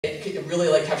It really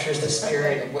like captures the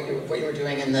spirit of what you were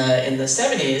doing in the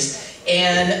 70s,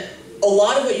 and a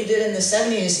lot of what you did in the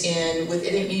 70s with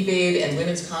It Ain't Me Babe and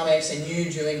women's comics, and you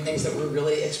doing things that were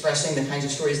really expressing the kinds of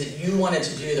stories that you wanted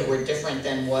to do that were different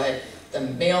than what the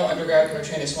male undergrad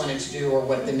cartoonists wanted to do, or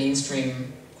what the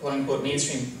mainstream, quote-unquote,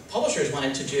 mainstream publishers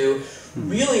wanted to do,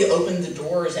 really opened the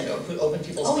doors and opened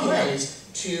people's eyes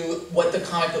to what the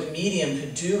comic book medium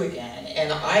could do again.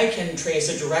 And I can trace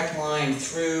a direct line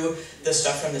through the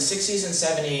stuff from the 60s and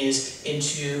 70s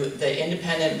into the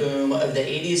independent boom of the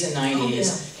 80s and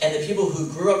 90s, and the people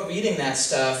who grew up reading that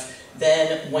stuff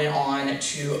then went on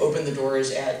to open the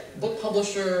doors at book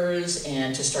publishers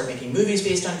and to start making movies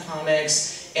based on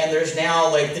comics. And there's now,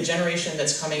 like, the generation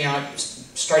that's coming out,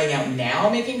 starting out now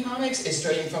making comics is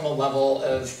starting from a level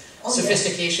of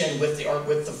sophistication with the art,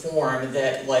 with the form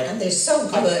that, like, and they're so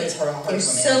good. It's hard they're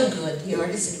so good. The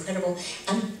art is incredible.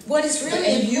 And what is really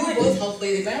and you both helped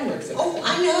lay the groundwork for that. Oh,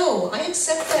 I know. I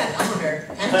accept that honor,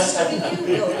 and so do you,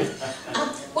 Billy.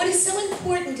 What is so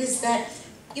important is that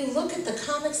you look at the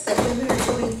comics that women are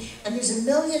doing, and there's a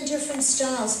million different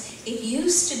styles. It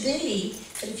used to be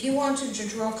that if you wanted to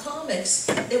draw comics,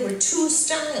 there were two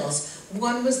styles.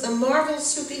 One was the Marvel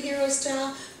superhero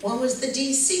style, one was the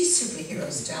DC superhero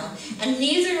style. And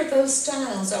neither of those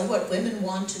styles are what women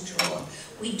want to draw.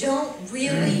 We don't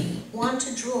really want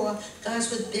to draw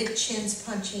guys with big chins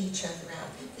punching each other out.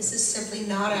 This is simply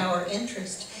not our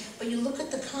interest. But you look at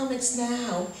the comics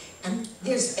now, and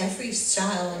there's every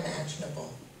style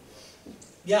imaginable.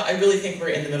 Yeah, I really think we're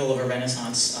in the middle of a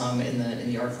renaissance in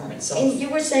the art form itself. And you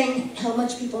were saying how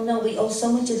much people know we owe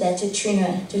so much of that to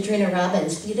Trina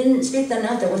Robbins. You didn't speak that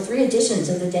enough. There were 3 editions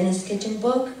of the Denis Kitchen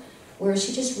book where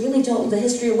she just really told the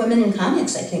history of women in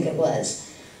comics, I think it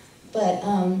was. But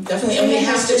definitely, and we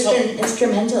have to tell. Been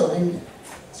instrumental in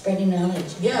spreading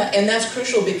knowledge. Yeah, and that's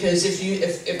crucial, because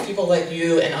if people like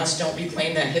you and us don't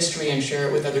reclaim that history and share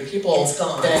it with other people, it's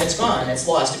gone. Then it's gone. It's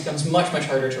lost. It becomes much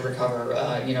harder to recover.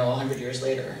 100 years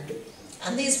later.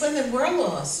 And these women were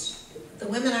lost. The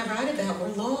women I write about were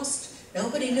lost.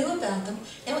 Nobody knew about them.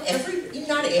 Now,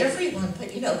 not everyone,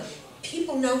 but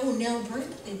people know who Nell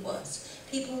Brinkley was.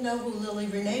 People know who Lily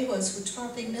Renee was, who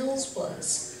Tarpley Mills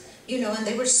was. And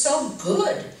they were so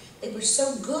good. They were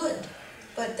so good,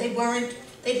 but they weren't.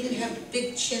 They didn't have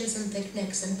big chins and thick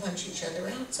necks and punch each other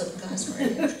out, so the guys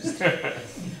weren't interested.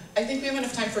 I think we have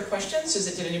enough time for questions.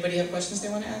 Did anybody have questions they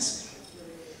want to ask?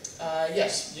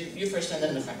 Yes, you first, and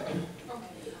then the front row.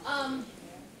 Okay.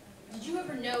 Did you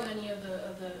ever know any of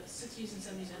the 60s and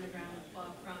 70s underground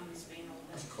from Spain?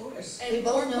 Of course. And we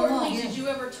both more know importantly, them. did you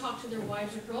ever talk to their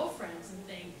wives or girlfriends and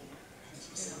think,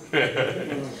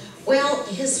 Well,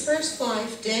 his first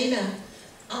wife, Dana,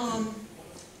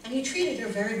 and he treated her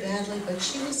very badly, but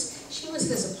she was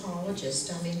his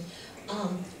apologist. I mean,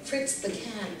 Fritz the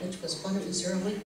Cat, which was one of his early